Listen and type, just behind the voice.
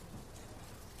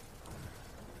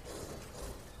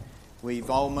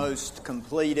We've almost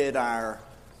completed our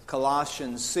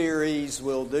Colossians series.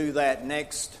 We'll do that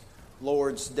next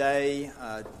Lord's Day.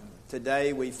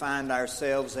 Today we find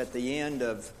ourselves at the end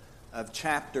of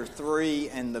chapter 3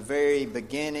 and the very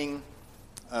beginning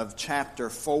of chapter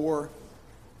 4.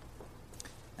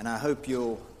 And I hope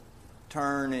you'll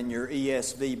turn in your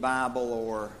ESV Bible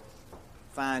or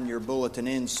find your bulletin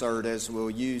insert as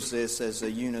we'll use this as a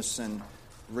unison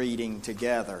reading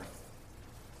together.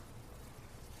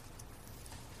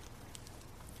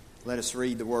 Let us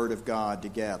read the Word of God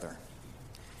together.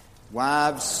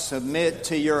 Wives, submit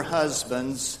to your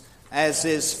husbands as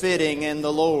is fitting in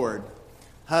the Lord.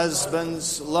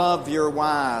 Husbands, love your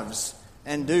wives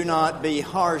and do not be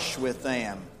harsh with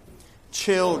them.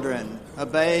 Children,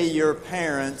 obey your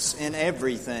parents in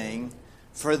everything,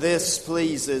 for this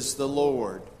pleases the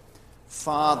Lord.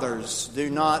 Fathers, do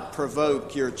not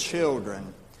provoke your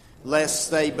children,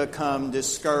 lest they become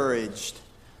discouraged.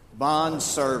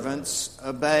 Bondservants,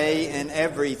 obey in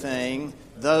everything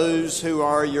those who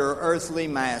are your earthly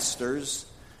masters,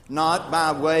 not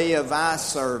by way of eye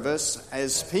service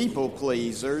as people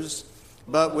pleasers,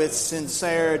 but with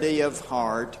sincerity of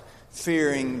heart,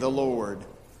 fearing the Lord.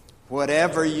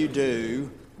 Whatever you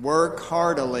do, work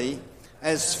heartily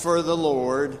as for the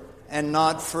Lord and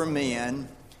not for men,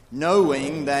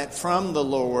 knowing that from the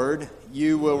Lord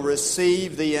you will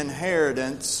receive the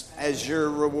inheritance as your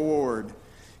reward.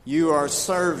 You are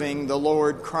serving the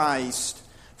Lord Christ,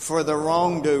 for the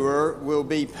wrongdoer will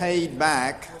be paid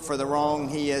back for the wrong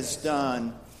he has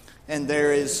done, and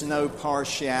there is no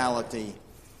partiality.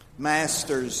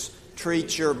 Masters,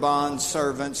 treat your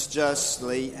bondservants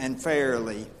justly and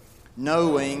fairly,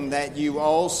 knowing that you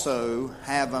also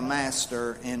have a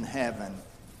master in heaven.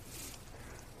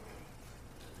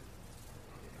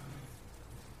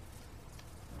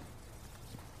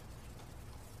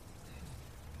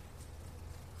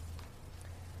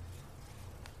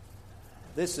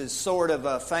 This is sort of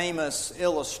a famous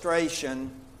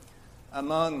illustration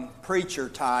among preacher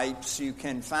types. You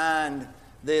can find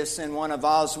this in one of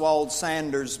Oswald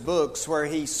Sanders' books where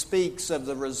he speaks of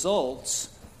the results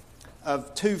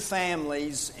of two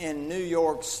families in New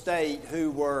York State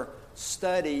who were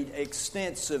studied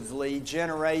extensively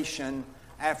generation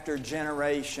after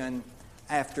generation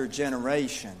after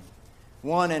generation.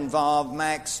 One involved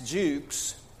Max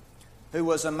Jukes, who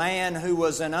was a man who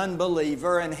was an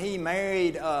unbeliever, and he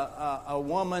married a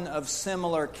woman of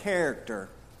similar character.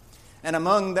 And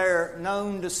among their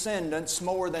known descendants,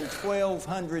 more than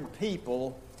 1,200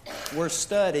 people were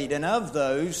studied. And of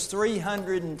those,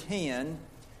 310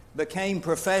 became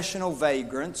professional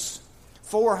vagrants.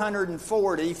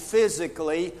 440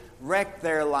 physically wrecked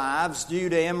their lives due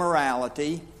to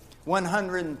immorality.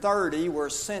 130 were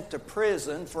sent to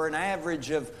prison for an average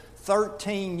of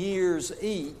 13 years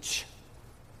each.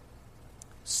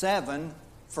 7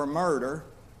 for murder.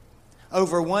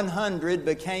 Over 100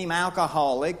 became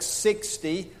alcoholics.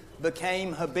 60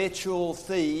 became habitual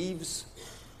thieves.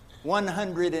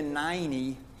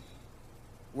 190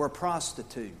 were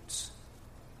prostitutes.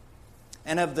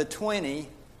 And of the 20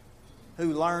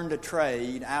 who learned a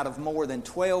trade, out of more than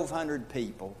 1,200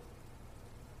 people,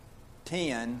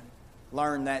 10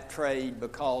 learned that trade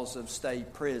because of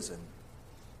state prison.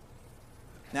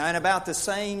 Now, in about the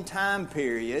same time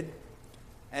period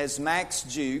as Max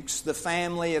Jukes, the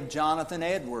family of Jonathan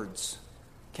Edwards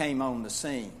came on the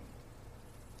scene,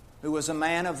 who was a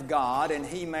man of God, and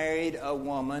he married a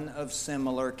woman of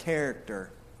similar character.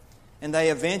 And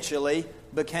they eventually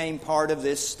became part of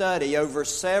this study. Over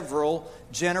several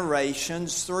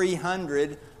generations,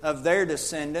 300 of their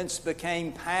descendants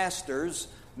became pastors,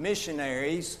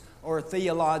 missionaries, or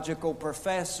theological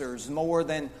professors. More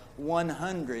than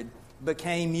 100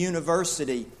 became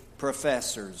university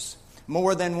professors.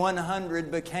 More than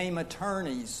 100 became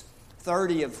attorneys,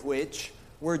 30 of which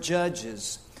were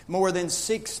judges. More than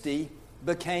 60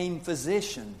 became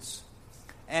physicians.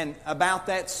 And about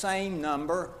that same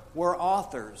number were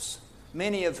authors,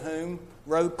 many of whom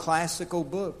wrote classical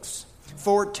books.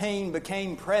 14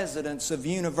 became presidents of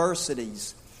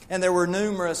universities. And there were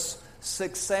numerous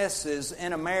successes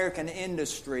in American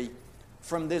industry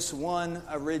from this one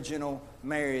original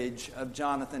marriage of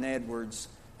Jonathan Edwards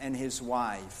and his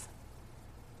wife.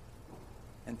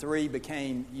 And 3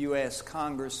 became U.S.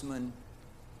 congressmen,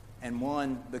 and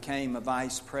 1 became a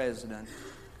vice president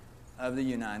of the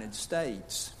United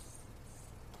States.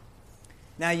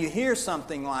 Now, you hear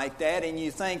something like that, and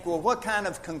you think, well, what kind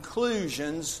of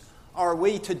conclusions are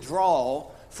we to draw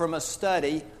from a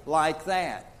study like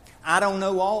that? I don't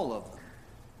know all of them,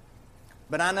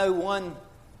 but I know one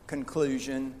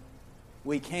conclusion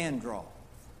we can draw.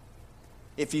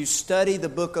 If you study the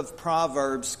book of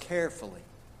Proverbs carefully,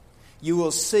 you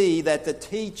will see that the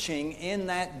teaching in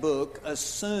that book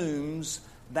assumes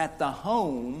that the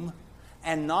home,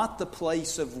 and not the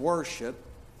place of worship,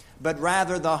 but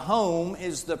rather the home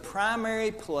is the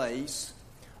primary place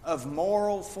of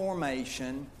moral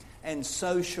formation and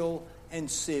social and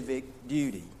civic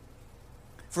duty.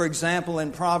 For example,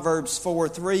 in Proverbs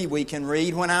 4:3 we can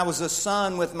read, "When I was a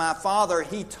son with my father,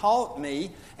 he taught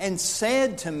me and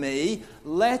said to me,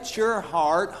 'Let your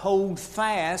heart hold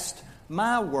fast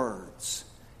my words.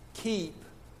 Keep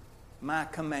my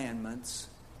commandments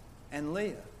and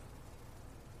live.'"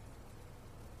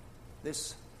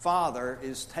 This father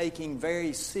is taking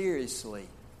very seriously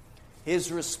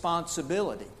his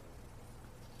responsibility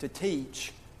to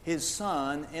teach his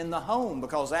son in the home,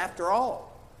 because after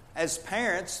all, as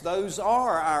parents, those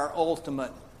are our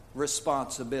ultimate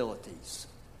responsibilities.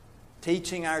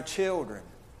 Teaching our children,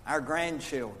 our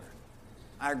grandchildren,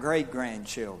 our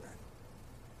great-grandchildren.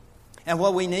 And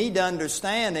what we need to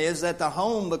understand is that the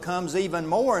home becomes even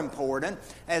more important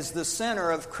as the center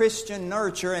of Christian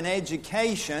nurture and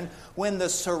education when the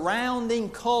surrounding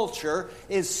culture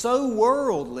is so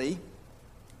worldly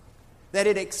that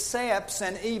it accepts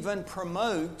and even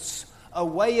promotes a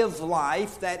way of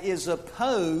life that is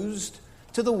opposed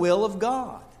to the will of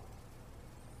God.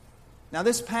 Now,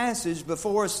 this passage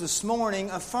before us this morning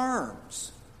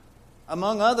affirms,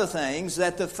 among other things,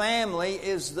 that the family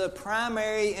is the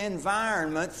primary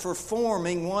environment for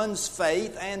forming one's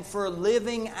faith and for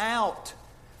living out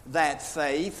that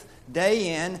faith day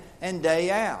in and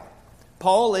day out.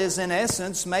 Paul is, in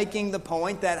essence, making the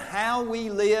point that how we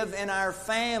live in our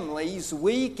families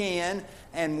week in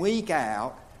and week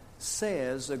out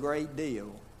says a great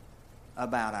deal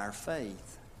about our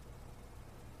faith.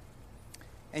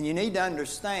 And you need to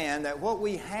understand that what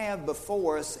we have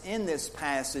before us in this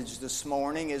passage this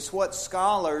morning is what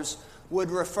scholars would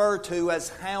refer to as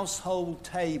household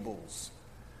tables.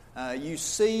 You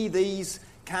see these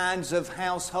kinds of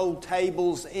household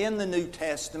tables in the New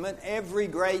Testament every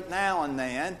great now and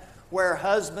then, where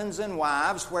husbands and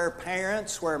wives, where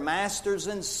parents, where masters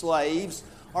and slaves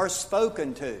are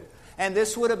spoken to. And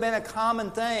this would have been a common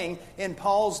thing in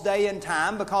Paul's day and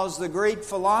time, because the Greek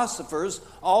philosophers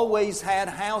always had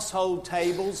household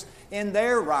tables in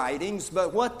their writings.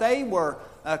 But what they were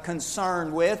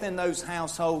concerned with in those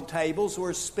household tables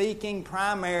were speaking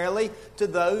primarily to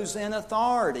those in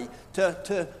authority,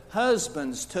 to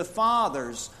husbands, to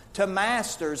fathers, to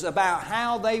masters, about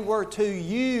how they were to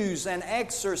use and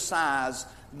exercise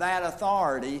that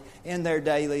authority in their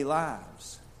daily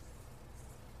lives.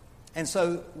 And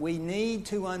so we need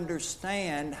to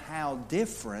understand how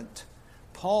different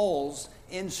Paul's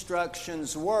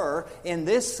instructions were in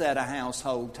this set of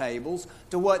household tables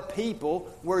to what people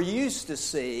were used to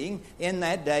seeing in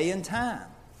that day and time.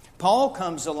 Paul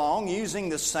comes along using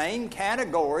the same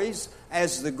categories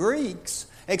as the Greeks,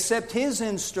 except his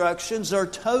instructions are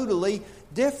totally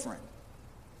different.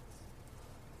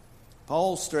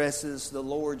 Paul stresses the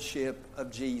lordship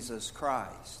of Jesus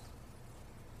Christ.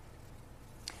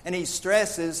 And he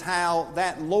stresses how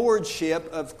that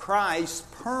lordship of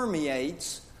Christ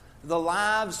permeates the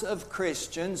lives of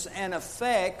Christians and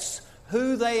affects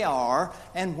who they are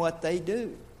and what they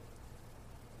do.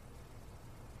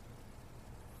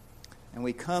 And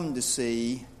we come to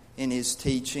see in his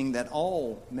teaching that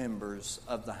all members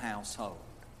of the household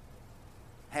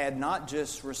had not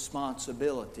just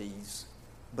responsibilities,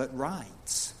 but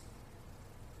rights.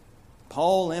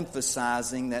 Paul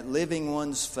emphasizing that living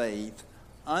one's faith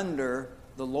under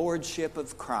the lordship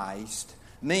of Christ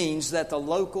means that the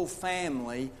local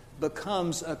family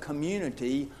becomes a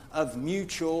community of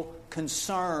mutual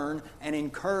concern and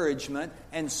encouragement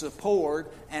and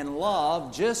support and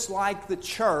love, just like the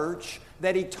church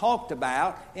that he talked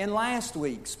about in last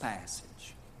week's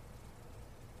passage.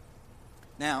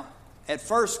 Now, at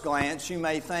first glance, you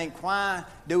may think, why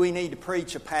do we need to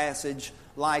preach a passage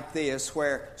like this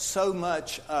where so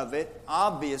much of it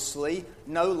obviously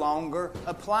no longer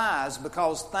applies?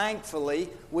 Because thankfully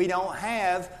we don't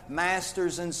have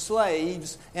masters and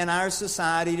slaves in our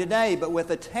society today. But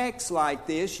with a text like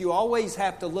this, you always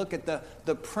have to look at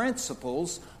the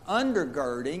principles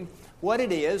undergirding what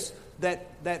it is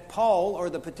that Paul or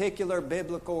the particular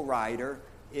biblical writer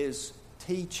is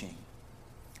teaching.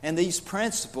 And these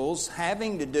principles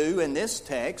having to do in this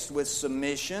text with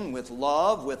submission, with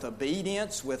love, with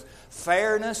obedience, with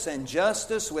fairness and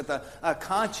justice, with a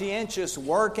conscientious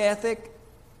work ethic,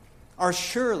 are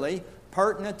surely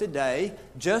pertinent today,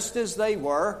 just as they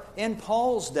were in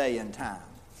Paul's day and time.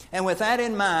 And with that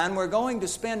in mind, we're going to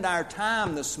spend our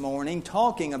time this morning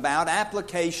talking about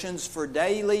applications for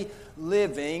daily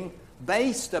living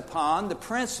based upon the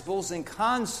principles and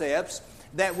concepts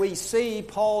that we see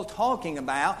Paul talking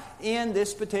about in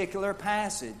this particular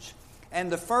passage.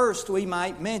 And the first we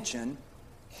might mention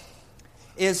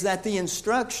is that the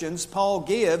instructions Paul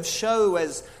gives show,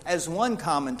 as one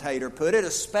commentator put it,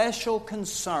 a special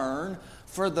concern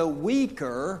for the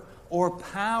weaker or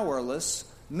powerless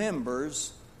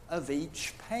members of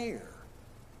each pair.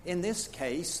 In this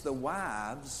case, the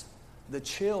wives, the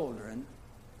children,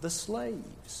 the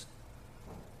slaves.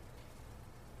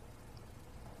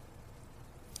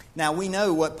 Now, we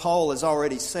know what Paul has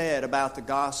already said about the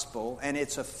gospel and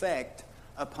its effect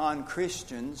upon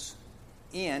Christians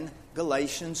in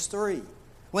Galatians 3.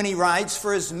 When he writes,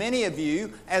 "For as many of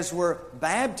you as were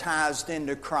baptized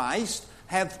into Christ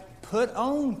have put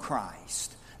on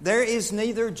Christ. There is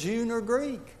neither Jew nor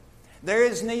Greek. There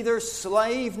is neither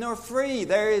slave nor free.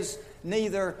 There is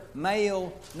neither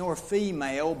male nor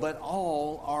female, but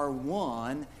all are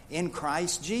one in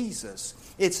Christ Jesus."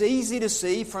 It's easy to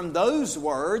see from those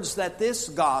words that this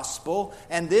gospel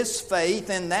and this faith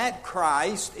in that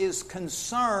Christ is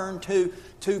concerned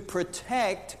to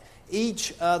protect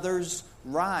each other's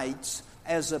rights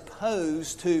as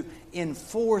opposed to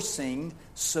enforcing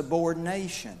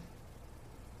subordination.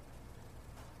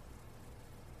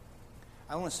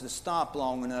 I want us to stop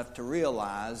long enough to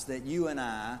realize that you and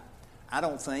I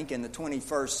don't think in the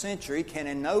 21st century can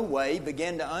in no way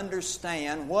begin to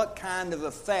understand what kind of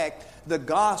effect the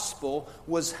gospel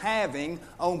was having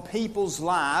on people's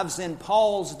lives in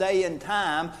Paul's day and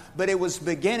time, but it was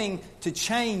beginning to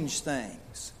change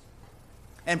things.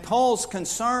 And Paul's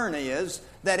concern is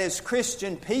that as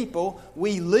Christian people,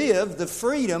 we live the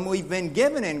freedom we've been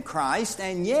given in Christ,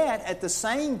 and yet at the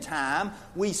same time,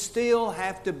 we still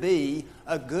have to be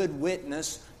a good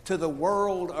witness to the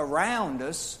world around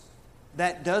us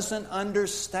that doesn't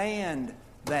understand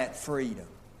that freedom.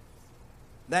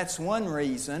 That's one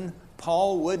reason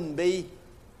Paul wouldn't be,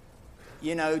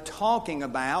 talking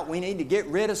about we need to get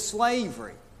rid of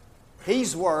slavery.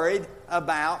 He's worried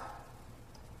about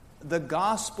the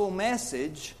gospel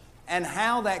message and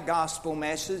how that gospel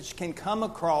message can come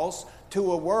across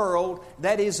to a world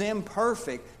that is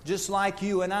imperfect, just like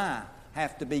you and I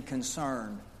have to be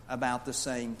concerned about the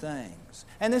same things.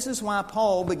 And this is why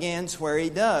Paul begins where he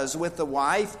does, with the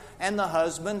wife and the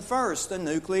husband first, the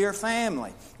nuclear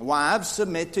family. Wives,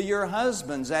 submit to your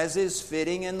husbands as is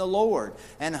fitting in the Lord.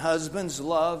 And husbands,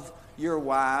 love your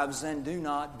wives and do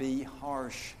not be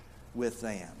harsh with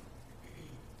them.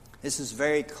 This is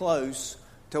very close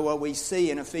to what we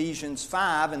see in Ephesians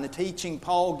 5 and the teaching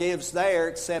Paul gives there,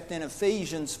 except in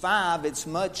Ephesians 5 it's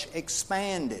much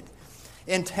expanded.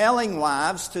 In telling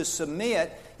wives to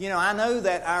submit, I know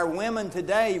that our women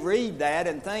today read that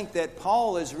and think that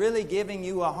Paul is really giving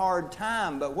you a hard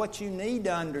time, but what you need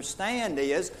to understand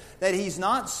is that he's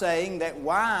not saying that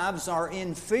wives are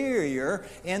inferior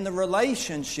in the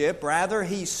relationship. Rather,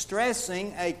 he's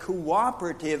stressing a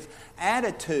cooperative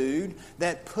attitude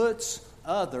that puts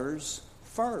others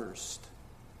first.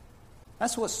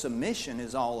 That's what submission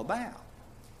is all about.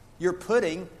 You're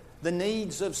putting the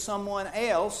needs of someone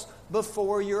else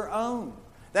before your own.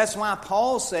 That's why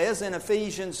Paul says in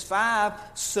Ephesians 5,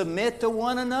 submit to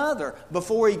one another.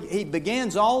 Before he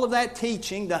begins all of that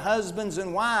teaching to husbands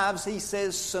and wives, he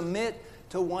says submit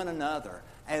to one another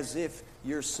as if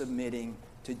you're submitting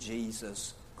to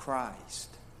Jesus Christ.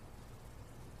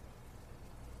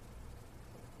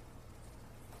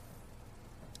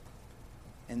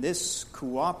 And this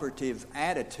cooperative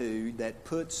attitude that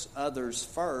puts others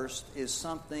first is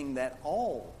something that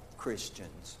all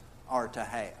Christians are to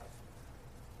have.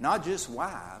 Not just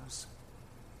wives.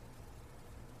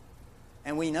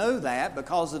 And we know that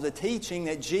because of the teaching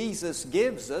that Jesus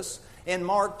gives us in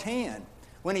Mark 10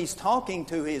 when he's talking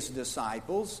to his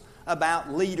disciples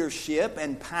about leadership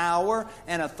and power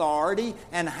and authority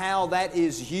and how that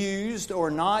is used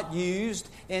or not used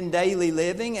in daily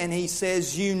living. And he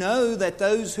says, you know that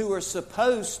those who are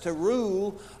supposed to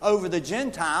rule over the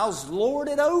Gentiles lord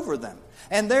it over them.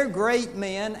 And their great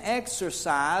men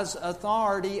exercise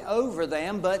authority over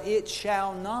them, but it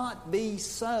shall not be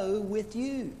so with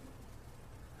you.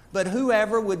 But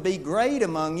whoever would be great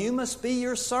among you must be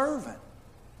your servant.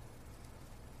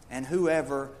 And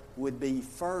whoever would be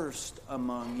first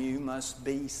among you must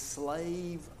be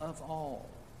slave of all.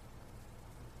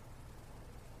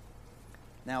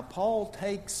 Now, Paul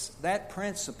takes that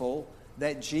principle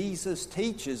that Jesus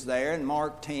teaches there in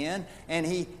Mark 10, and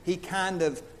he kind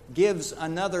of gives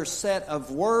another set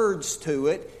of words to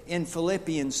it in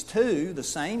Philippians 2, the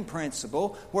same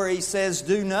principle, where he says,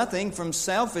 do nothing from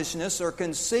selfishness or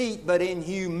conceit, but in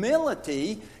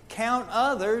humility count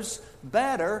others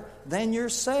better than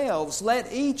yourselves.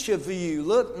 Let each of you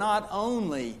look not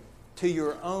only to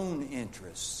your own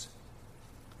interests,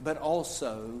 but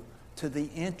also to the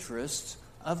interests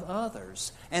of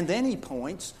others. And then he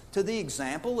points to the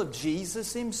example of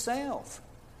Jesus himself,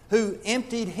 who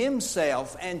emptied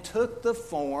himself and took the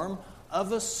form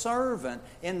of a servant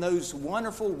in those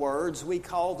wonderful words we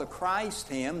call the Christ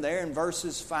hymn there in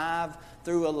verses 5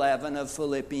 through 11 of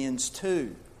Philippians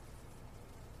 2.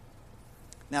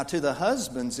 Now, to the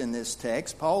husbands in this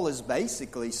text, Paul is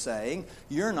basically saying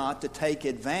you're not to take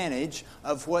advantage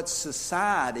of what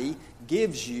society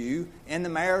gives you in the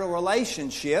marital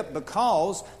relationship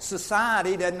because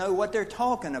society doesn't know what they're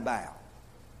talking about.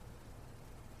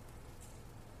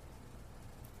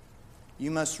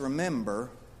 You must remember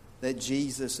that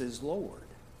Jesus is Lord.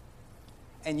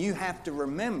 And you have to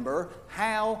remember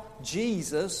how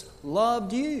Jesus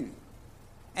loved you.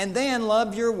 And then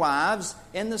love your wives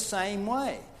in the same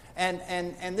way.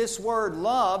 And this word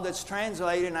love that's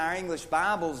translated in our English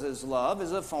Bibles as love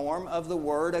is a form of the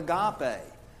word agape,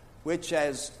 which,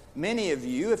 as many of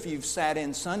you, if you've sat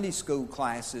in Sunday school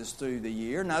classes through the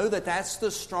year, know that that's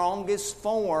the strongest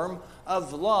form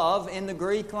of love in the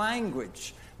Greek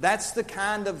language. That's the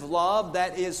kind of love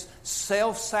that is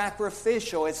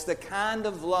self-sacrificial. It's the kind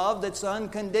of love that's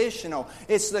unconditional.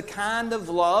 It's the kind of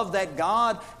love that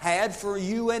God had for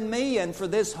you and me and for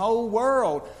this whole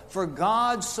world. For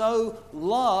God so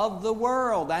loved the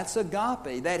world, that's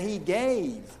agape, that He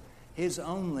gave His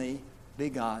only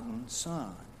begotten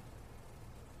Son.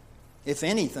 If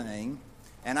anything,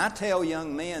 and I tell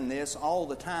young men this all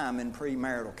the time in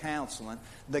premarital counseling,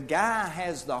 the guy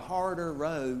has the harder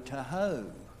road to hoe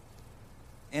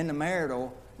in the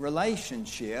marital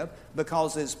relationship,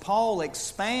 because as Paul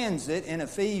expands it in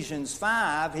Ephesians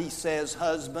 5, he says,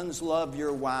 husbands, love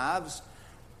your wives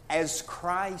as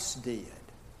Christ did.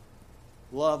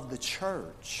 Love the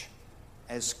church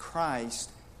as Christ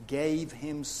gave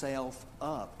Himself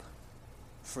up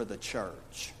for the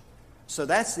church. So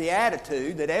that's the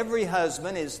attitude that every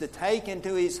husband is to take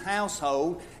into his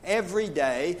household every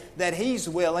day, that he's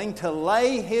willing to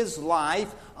lay his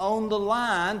life on the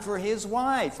line for his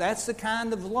wife. That's the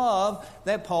kind of love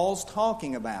that Paul's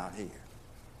talking about here.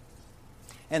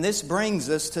 And this brings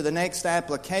us to the next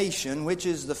application, which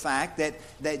is the fact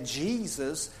that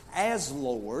Jesus, as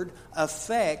Lord,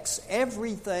 affects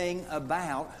everything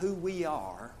about who we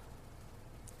are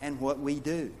and what we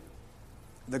do.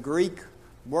 The Greek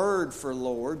word for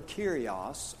Lord,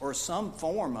 Kyrios, or some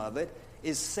form of it,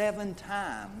 is 7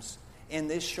 times in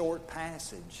this short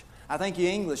passage. I think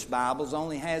your English Bibles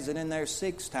only has it in there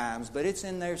 6 times, but it's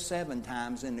in there 7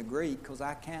 times in the Greek because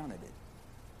I counted it.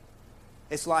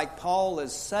 It's like Paul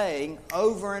is saying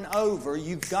over and over,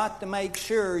 you've got to make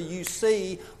sure you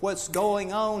see what's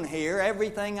going on here.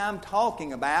 Everything I'm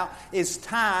talking about is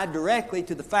tied directly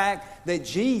to the fact that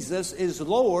Jesus is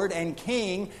Lord and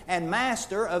King and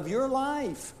Master of your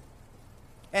life.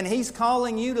 And He's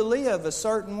calling you to live a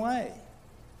certain way.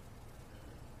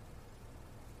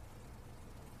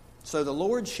 So the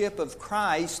Lordship of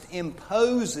Christ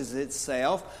imposes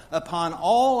itself upon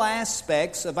all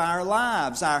aspects of our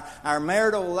lives. Our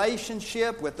marital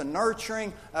relationship, with the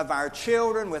nurturing of our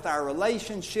children, with our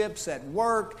relationships at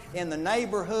work, in the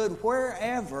neighborhood,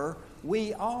 wherever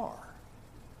we are.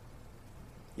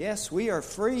 Yes, we are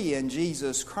free in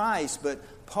Jesus Christ, but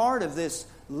part of this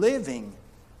living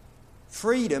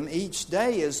freedom each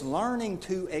day is learning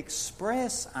to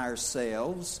express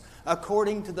ourselves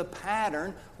according to the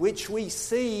pattern which we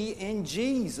see in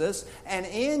Jesus. And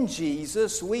in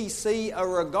Jesus we see a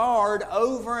regard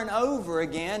over and over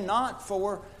again, not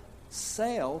for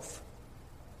self,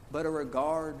 but a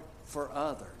regard for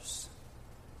others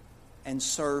and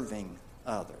serving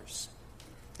others.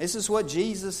 This is what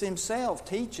Jesus Himself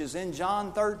teaches in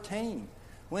John 13.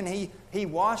 When he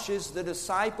washes the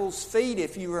disciples' feet,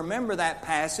 if you remember that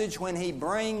passage, when He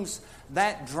brings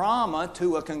that drama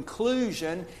to a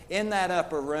conclusion in that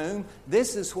upper room,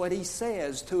 this is what He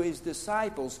says to His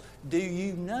disciples. Do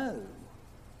you know?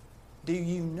 Do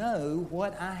you know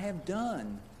what I have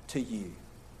done to you?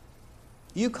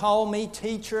 You call me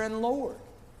teacher and Lord,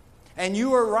 and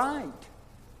you are right,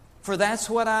 for that's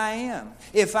what I am.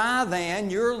 If I then,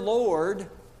 your Lord,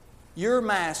 your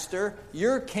Master,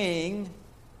 your King,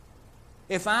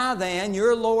 if I then,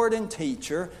 your Lord and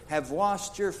teacher, have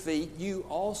washed your feet, you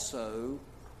also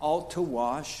ought to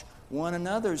wash one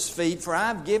another's feet. For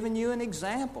I've given you an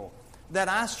example that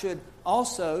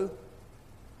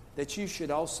you should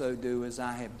also do as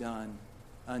I have done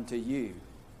unto you.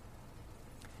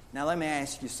 Now let me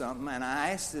ask you something, and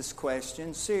I ask this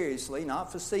question seriously,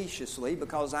 not facetiously,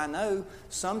 because I know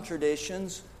some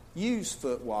traditions use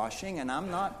foot washing, and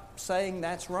I'm not saying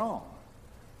that's wrong.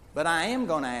 But I am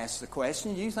going to ask the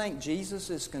question, do you think Jesus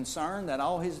is concerned that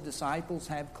all his disciples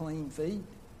have clean feet?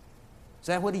 Is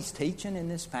that what he's teaching in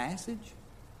this passage?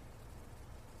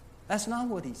 That's not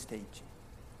what he's teaching.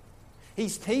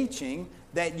 He's teaching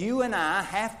that you and I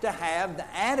have to have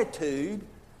the attitude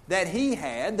that he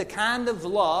had, the kind of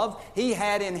love he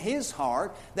had in his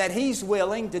heart, that he's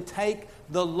willing to take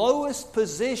the lowest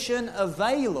position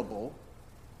available,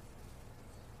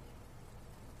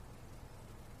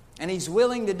 and he's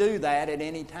willing to do that at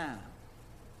any time.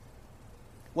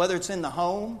 Whether it's in the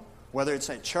home, whether it's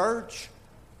at church,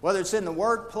 whether it's in the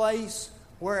workplace,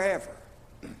 wherever.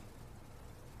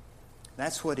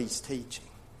 That's what he's teaching.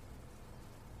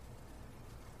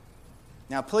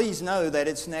 Now, please know that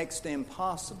it's next to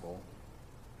impossible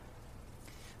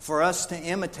for us to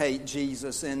imitate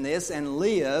Jesus in this and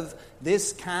live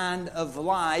this kind of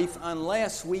life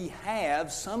unless we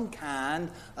have some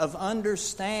kind of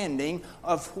understanding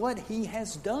of what he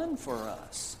has done for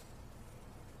us.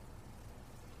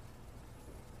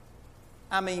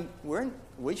 I mean,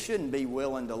 we shouldn't be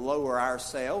willing to lower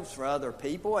ourselves for other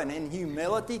people and in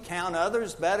humility count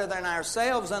others better than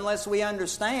ourselves unless we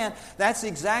understand that's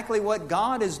exactly what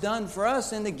God has done for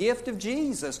us in the gift of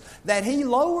Jesus. That he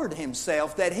lowered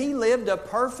himself, that he lived a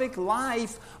perfect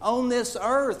life on this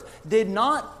earth, did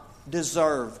not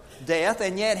deserve death,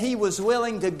 and yet he was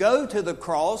willing to go to the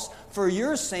cross for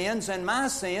your sins and my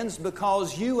sins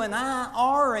because you and I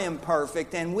are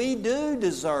imperfect and we do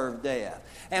deserve death.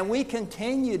 And we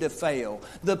continue to fail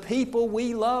the people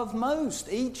we love most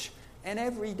each and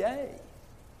every day.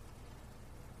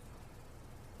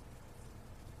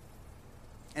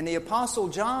 And the Apostle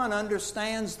John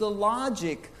understands the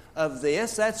logic of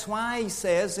this. That's why he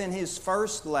says in his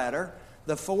first letter,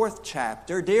 the 4th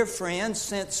chapter, "Dear friends,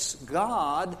 since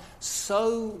God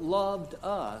so loved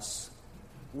us,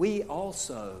 we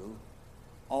also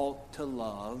ought to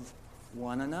love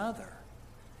one another."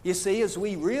 You see, as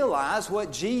we realize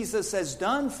what Jesus has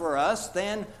done for us,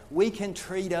 then we can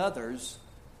treat others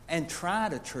and try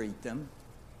to treat them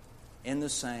in the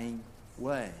same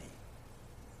way.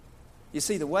 You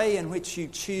see, the way in which you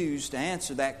choose to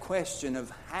answer that question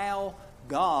of how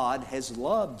God has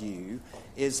loved you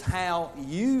is how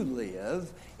you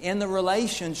live in the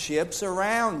relationships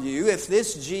around you. If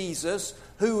this Jesus,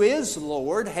 who is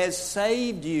Lord, has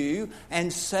saved you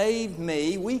and saved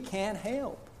me, we can't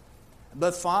help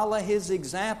but follow his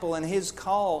example and his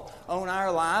call on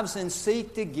our lives and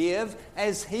seek to give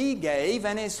as he gave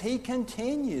and as he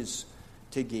continues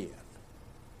to give.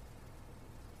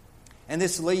 And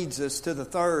this leads us to the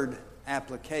third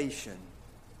application.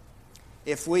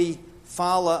 If we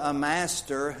follow a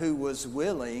master who was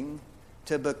willing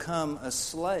to become a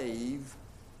slave,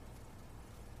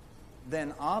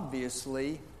 then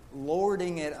obviously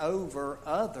lording it over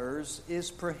others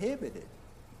is prohibited.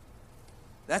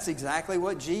 That's exactly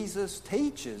what Jesus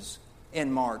teaches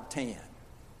in Mark 10.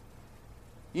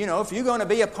 You know, if you're going to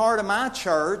be a part of my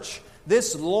church,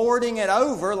 this lording it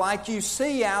over like you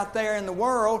see out there in the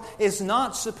world is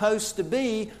not supposed to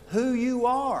be who you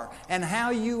are and how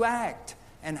you act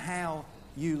and how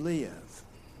you live.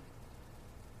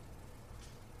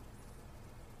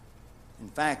 In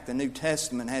fact, the New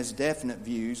Testament has definite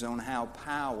views on how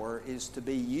power is to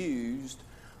be used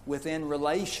within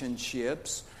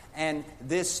relationships, and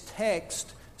this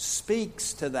text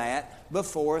speaks to that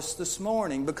before us this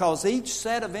morning, because each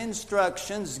set of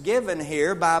instructions given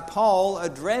here by Paul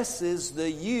addresses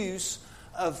the use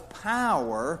of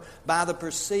power by the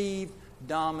perceived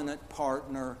dominant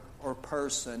partner or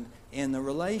person in the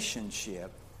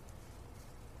relationship.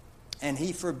 And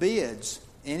he forbids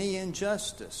any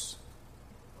injustice,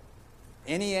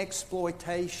 any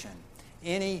exploitation,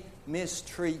 any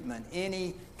mistreatment,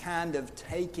 any kind of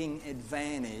taking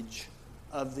advantage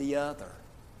of the other.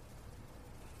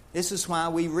 This is why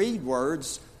we read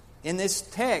words in this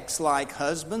text like,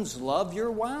 "Husbands, love your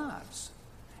wives,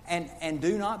 and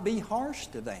do not be harsh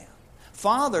to them.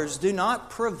 Fathers, do not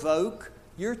provoke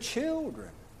your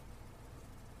children.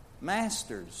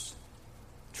 Masters,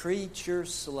 treat your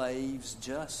slaves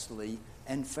justly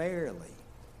and fairly."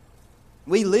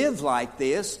 We live like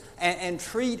this and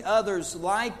treat others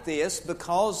like this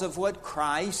because of what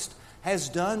Christ has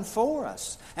done for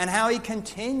us and how he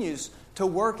continues to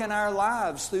work in our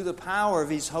lives through the power of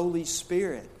his Holy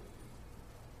Spirit.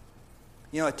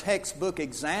 You know, a textbook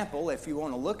example, if you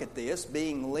want to look at this,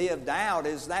 being lived out,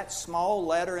 is that small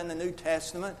letter in the New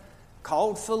Testament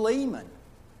called Philemon.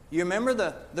 You remember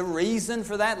the reason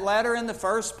for that letter in the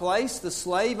first place? The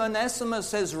slave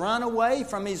Onesimus has run away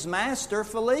from his master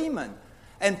Philemon.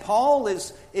 And Paul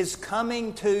is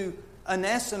coming to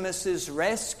Onesimus'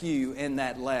 rescue in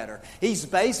that letter. He's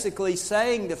basically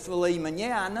saying to Philemon,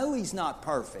 yeah, I know he's not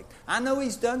perfect. I know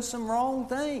he's done some wrong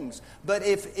things. But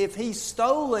if he's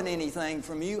stolen anything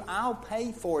from you, I'll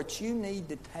pay for it. You need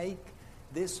to take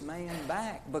this man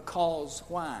back. Because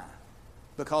why?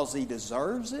 Because he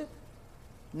deserves it?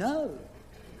 No.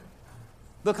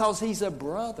 Because he's a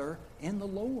brother in the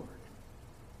Lord.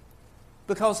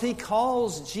 Because he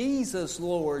calls Jesus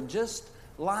Lord just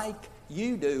like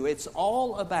you do. It's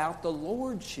all about the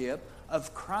lordship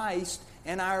of Christ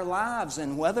in our lives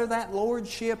and whether that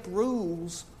lordship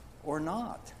rules or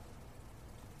not.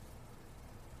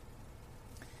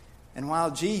 And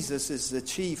while Jesus is the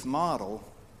chief model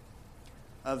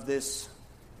of this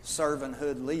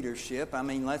servanthood leadership, I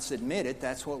mean, let's admit it,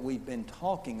 that's what we've been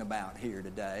talking about here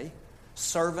today.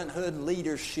 Servanthood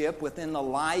leadership within the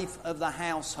life of the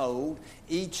household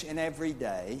each and every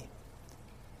day.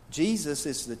 Jesus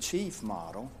is the chief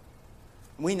model.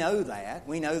 We know that.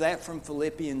 We know that from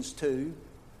Philippians 2.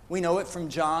 We know it from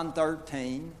John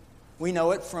 13. We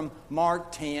know it from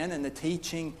Mark 10 and the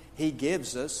teaching he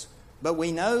gives us. But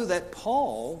we know that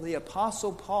Paul, the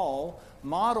Apostle Paul,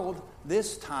 modeled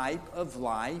this type of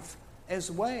life as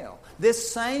well.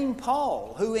 This same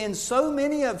Paul, who in so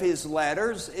many of his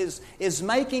letters is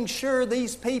making sure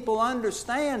these people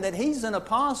understand that he's an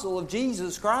apostle of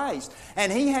Jesus Christ and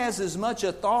he has as much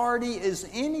authority as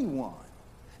anyone.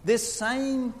 This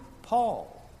same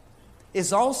Paul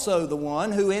is also the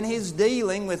one who in his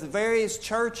dealing with various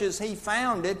churches he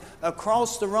founded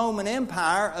across the Roman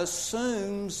Empire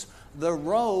assumes the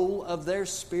role of their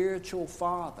spiritual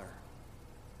father.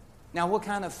 Now, what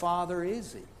kind of father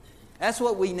is he? That's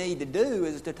what we need to do,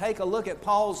 is to take a look at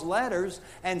Paul's letters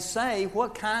and say,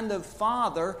 what kind of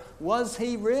father was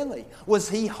he really? Was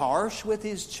he harsh with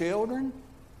his children?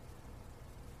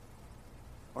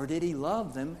 Or did he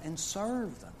love them and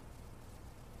serve them?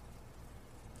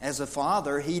 As a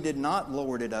father, he did not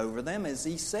lord it over them, as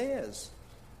he says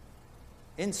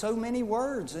in so many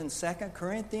words in 2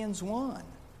 Corinthians 1.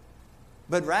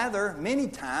 But rather, many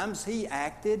times he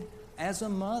acted as a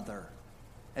mother,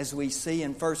 as we see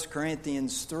in 1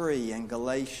 Corinthians 3 and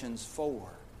Galatians 4.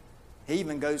 He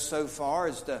even goes so far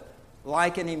as to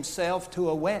liken himself to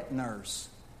a wet nurse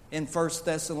in 1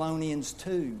 Thessalonians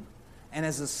 2. And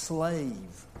as a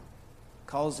slave,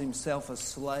 calls himself a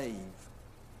slave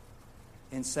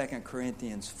in 2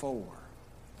 Corinthians 4.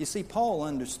 You see, Paul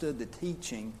understood the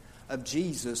teaching of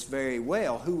Jesus very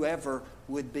well. Whoever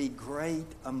would be great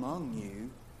among you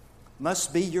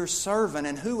must be your servant,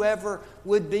 and whoever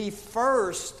would be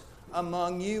first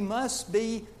among you must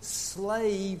be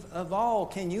slave of all.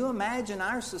 Can you imagine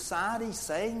our society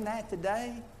saying that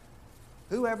today?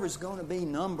 Whoever's going to be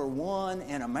number one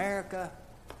in America,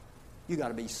 you got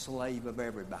to be slave of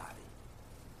everybody.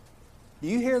 Do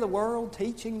you hear the world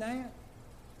teaching that?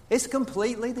 It's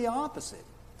completely the opposite.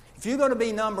 If you're going to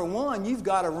be number one, you've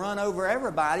got to run over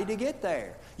everybody to get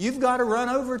there. You've got to run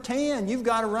over 10. You've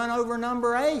got to run over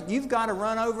number 8. You've got to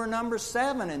run over number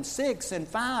 7 and 6 and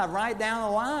 5 right down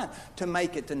the line to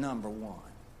make it to number 1.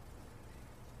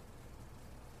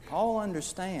 Paul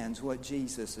understands what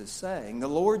Jesus is saying. The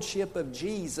lordship of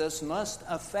Jesus must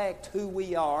affect who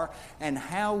we are and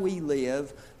how we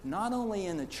live, not only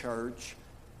in the church,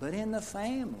 but in the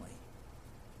family.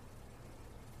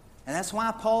 And that's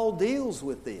why Paul deals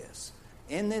with this.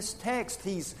 In this text,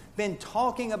 he's been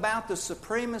talking about the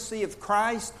supremacy of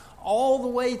Christ all the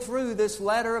way through this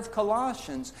letter of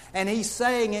Colossians. And he's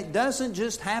saying it doesn't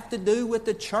just have to do with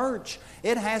the church.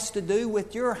 It has to do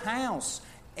with your house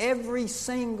every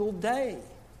single day.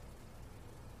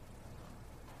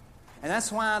 And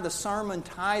that's why the sermon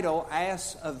title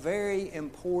asks a very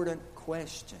important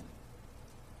question.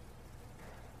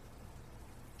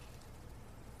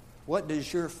 What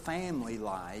does your family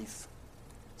life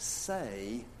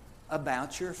say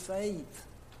about your faith?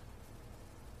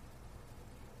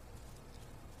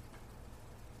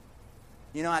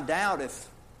 You know, I doubt if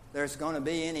there's going to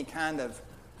be any kind of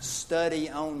study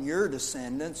on your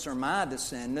descendants or my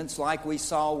descendants like we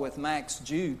saw with Max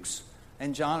Jukes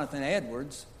and Jonathan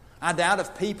Edwards. I doubt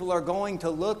if people are going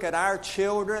to look at our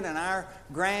children and our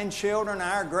grandchildren,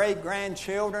 our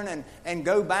great-grandchildren, and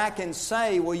go back and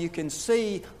say, well, you can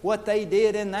see what they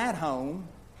did in that home.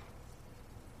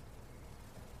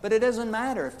 But it doesn't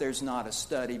matter if there's not a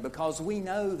study, because we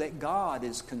know that God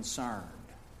is concerned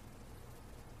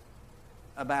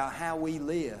about how we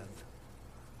live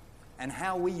and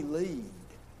how we lead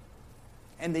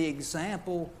and the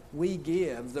example we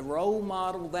give, the role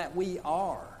model that we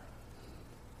are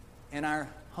in our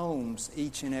homes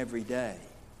each and every day.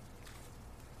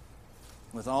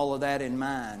 With all of that in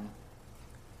mind,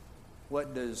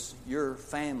 what does your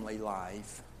family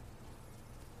life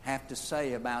have to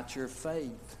say about your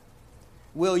faith?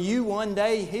 Will you one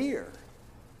day hear,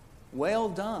 "Well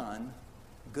done,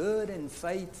 good and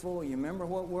faithful"? You remember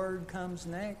what word comes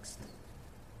next?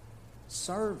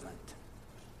 Servant.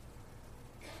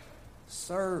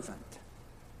 Servant.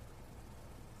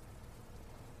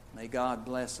 May God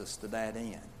bless us to that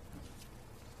end,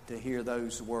 to hear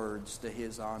those words to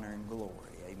His honor and glory.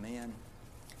 Amen.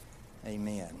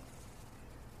 Amen.